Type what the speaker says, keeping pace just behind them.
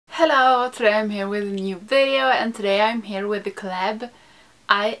Hello, today I'm here with a new video and today I'm here with the collab.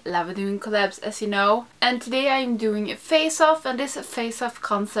 I love doing collabs, as you know, and today I'm doing a face-off, and this face-off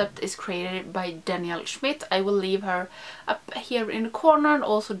concept is created by Danielle Schmidt. I will leave her up here in the corner and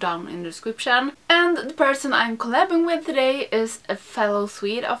also down in the description. And the person I'm collabing with today is a fellow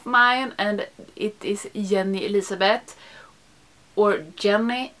Swede of mine, and it is JennyElisabeth, or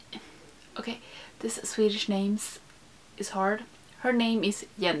Jenny. Okay, this Swedish names is hard. Her name is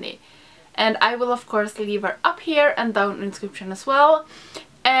Jenny, and I will of course leave her up here and down in the description as well.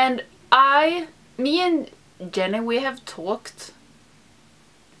 And me and Jenny, we have talked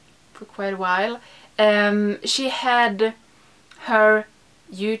for quite a while. She had her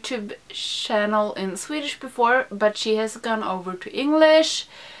YouTube channel in Swedish before, but she has gone over to English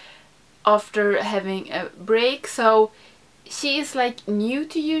after having a break, so she is like new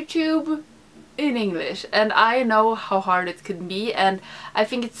to YouTube in English, and I know how hard it can be, and I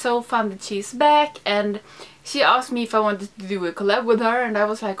think it's so fun that she's back. And she asked me if I wanted to do a collab with her, and I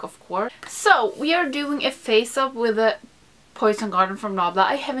was like, of course. So we are doing a face-up with a Poison Garden from Nabla.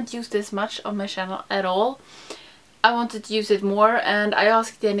 I haven't used this much on my channel at all. I wanted to use it more, and I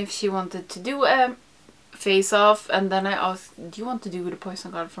asked Jenny if she wanted to do a face-off, and then I asked, do you want to do the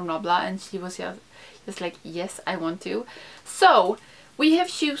Poison Garden from Nabla? And she was just like, yes, I want to. So we have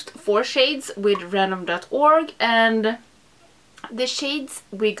chosen 4 shades with random.org, and the shades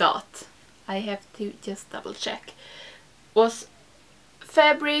we got, I have to just double check, was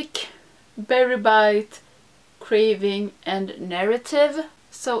Fabric, Berry Bite, Craving and Narrative.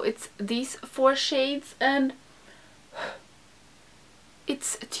 So it's these 4 shades, and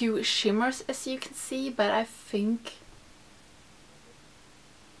it's 2 shimmers as you can see, but I think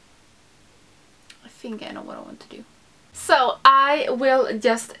I know what I want to do. So I will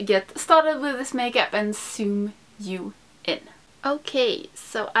just get started with this makeup and zoom you in. Okay,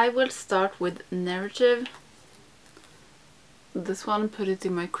 so I will start with Narrative. This one, put it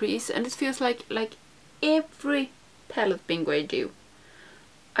in my crease, and it feels like every palette bingo I do,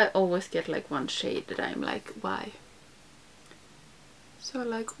 I always get like one shade that I'm like, why? So I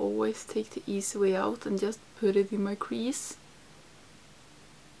like always take the easy way out and just put it in my crease.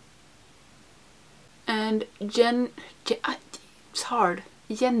 And it's hard.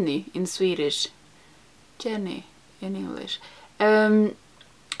 Jenny in Swedish, Jenny in English.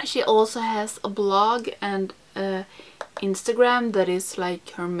 She also has a blog and Instagram that is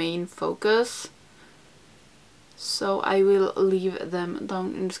like her main focus. So I will leave them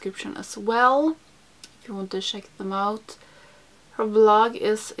down in the description as well if you want to check them out. Her blog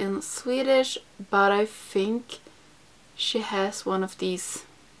is in Swedish, but I think she has one of these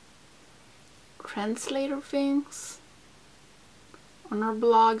translator things on her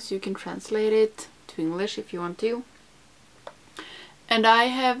blogs. You can translate it to English if you want to. And I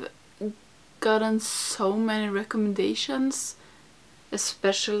have gotten so many recommendations,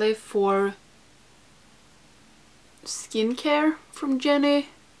 especially for skincare from Jenny.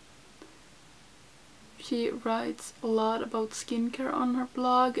 She writes a lot about skincare on her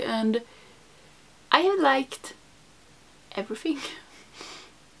blog, and I have liked everything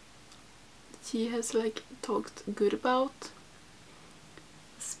she has like talked good about,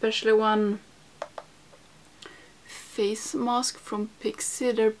 especially one face mask from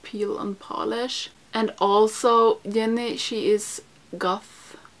Piggy, their peel and polish. And also Jenny, she is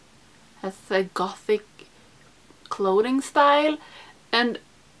goth, has a gothic clothing style, and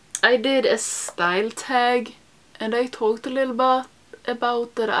I did a style tag and I talked a little bit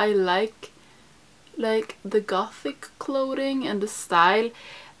about that I like the gothic clothing and the style,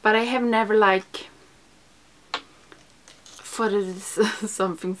 but I have never like thought it is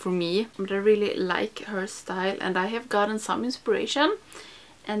something for me. But I really like her style, and I have gotten some inspiration,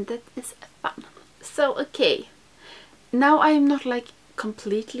 and that is fun. So okay, now I am not like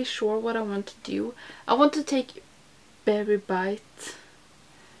completely sure what I want to do. I want to take Berry Bite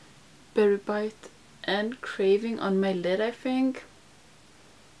and Craving on my lid, I think,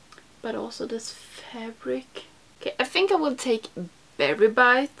 but also this Fabric. Okay, I think I will take Berry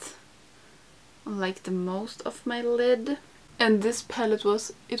Bite on like the most of my lid. And this palette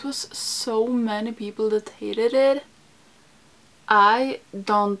was so many people that hated it. I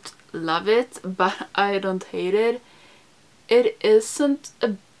don't love it, but I don't hate it. It isn't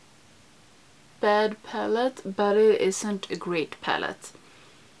a bad palette, but it isn't a great palette.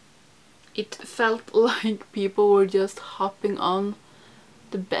 It felt like people were just hopping on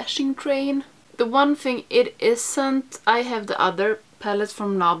the bashing train. The one thing it isn't, I have the other palettes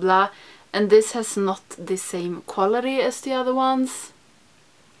from Nabla, and this has not the same quality as the other ones.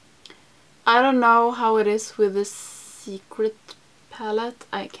 I don't know how it is with the secret palette.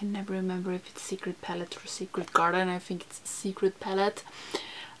 I can never remember if it's Secret Palette or Secret Garden. I think it's Secret Palette.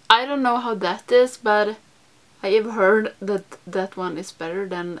 I don't know how that is, but I have heard that that one is better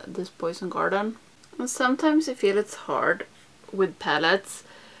than this Poison Garden. And sometimes I feel it's hard with palettes.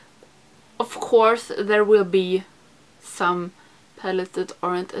 Of course, there will be some palettes that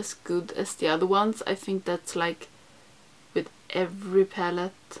aren't as good as the other ones. I think that's like with every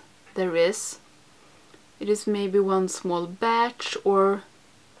palette there is. It is maybe one small batch, or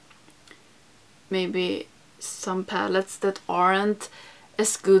maybe some palettes that aren't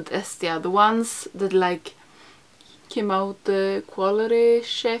as good as the other ones, that like came out the quality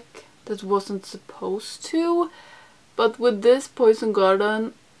check that wasn't supposed to. But with this Poison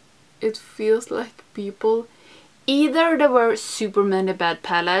Garden, it feels like people, either there were super many bad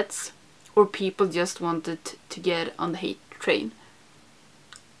palettes, or people just wanted to get on the hate train.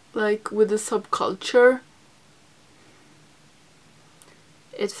 Like with the subculture,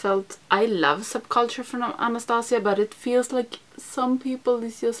 it felt, I love subculture from Anastasia, but it feels like some people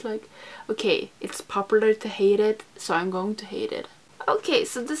is just like, okay, it's popular to hate it, so I'm going to hate it. Okay,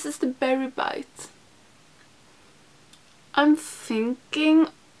 so this is the Berry Bite. I'm thinking,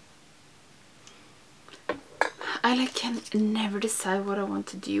 I can never decide what I want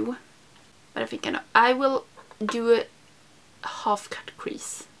to do, but I think I know. I will do a half cut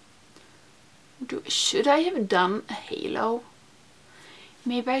crease. Should I have done a halo?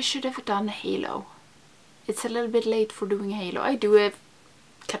 Maybe I should have done a halo. It's a little bit late for doing a halo. I do a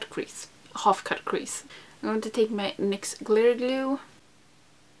cut crease, half cut crease. I'm going to take my NYX Glitter Glue.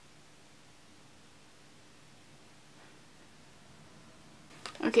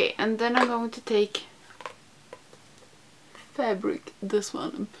 Okay, and then I'm going to take fabric, this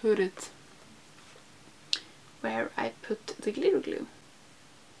one, and put it where I put the glitter glue.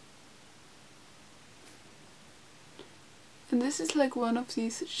 And this is like one of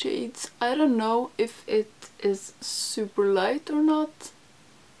these shades. I don't know if it is super light or not,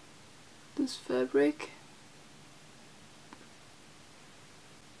 this fabric.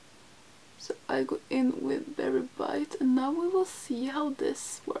 So I go in with Berry Bite, and now we will see how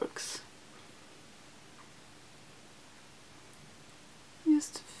this works.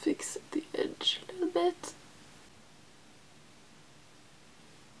 Just to fix the edge a little bit.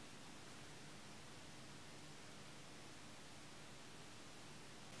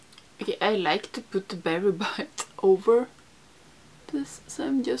 Okay, I like to put the Berry Bite over this, so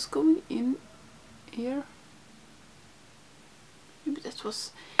I'm just going in here. Maybe that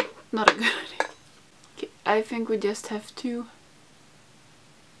was not a good idea. Okay, I think we just have to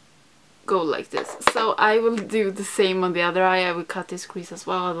go like this. So I will do the same on the other eye. I will cut this crease as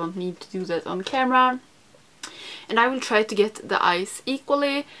well. I don't need to do that on camera. And I will try to get the eyes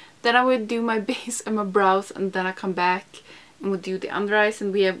equally. Then I will do my base and my brows, and then I come back and we'll do the under eyes.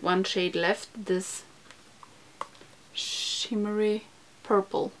 And we have one shade left, this shimmery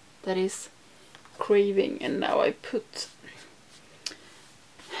purple that is Craving. And now I put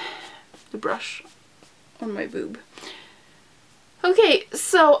the brush on my boob. Okay,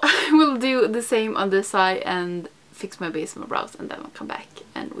 so I will do the same on this side and fix my base and my brows, and then I'll come back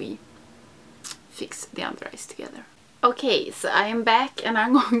and we fix the under eyes together. Okay, so I am back and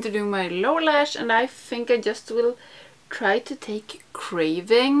I'm going to do my lower lash, and I think I just will try to take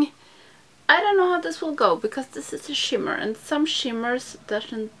Craving. I don't know how this will go because this is a shimmer, and some shimmers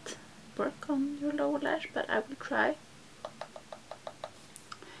doesn't work on your lower lash, but I will try.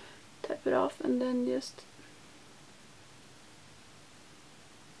 Tap it off and then just...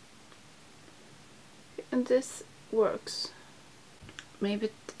 And this works. Maybe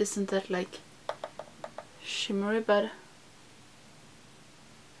it isn't that like shimmery, but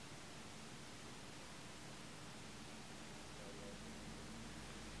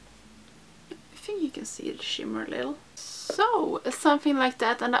I think you can see it shimmer a little. So something like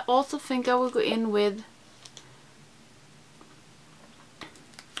that. And I also think I will go in with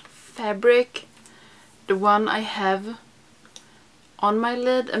fabric, the one I have on my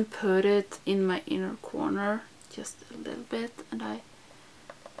lid, and put it in my inner corner just a little bit, and I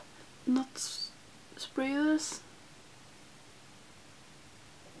not spray this.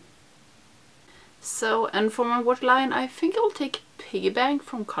 So, and for my waterline, I think I will take Piggy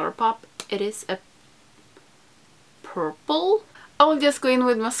from Colourpop. It is a purple. I will just go in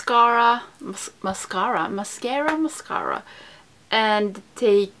with mascara, and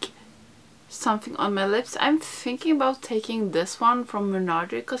take something on my lips. I'm thinking about taking this one from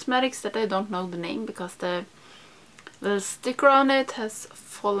Menagerie Cosmetics that I don't know the name because the little sticker on it has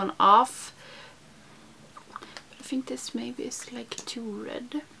fallen off. But I think this maybe is like too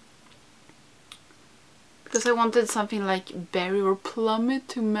red. because I wanted something like berry or plummy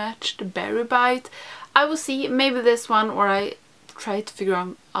to match the berry bite. I will see, maybe this one, or I try to figure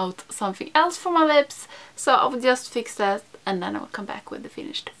out something else for my lips. So I will just fix that and then I will come back with the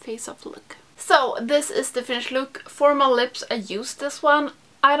finished face-off look. So this is the finished look. For my lips I used this one.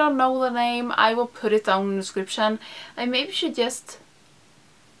 I don't know the name, I will put it down in the description. I maybe should just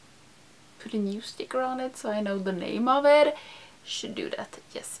put a new sticker on it so I know the name of it. Should do that,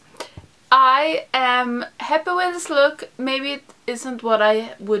 yes. I am happy with this look. Maybe it isn't what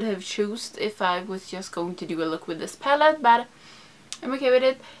I would have chosen if I was just going to do a look with this palette, but I'm okay with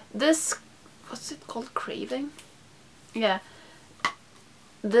it. This, what's it called? Craving? Yeah.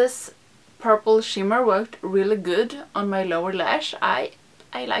 This purple shimmer worked really good on my lower lash. I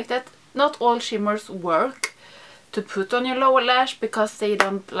like that. Not all shimmers work to put on your lower lash because they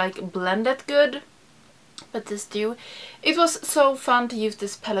don't like blend it good. But this do. It was so fun to use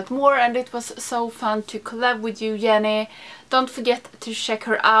this palette more, and it was so fun to collab with you, Jenny. Don't forget to check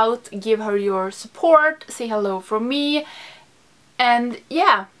her out, give her your support, say hello from me, and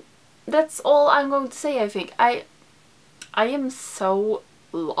yeah, that's all I'm going to say. I think I am so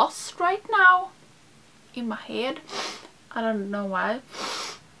lost right now in my head. I don't know why.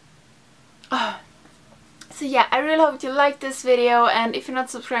 So yeah, I really hope you liked this video, and if you're not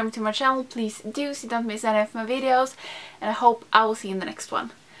subscribed to my channel, please do so you don't miss any of my videos, and I hope I will see you in the next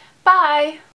one. Bye!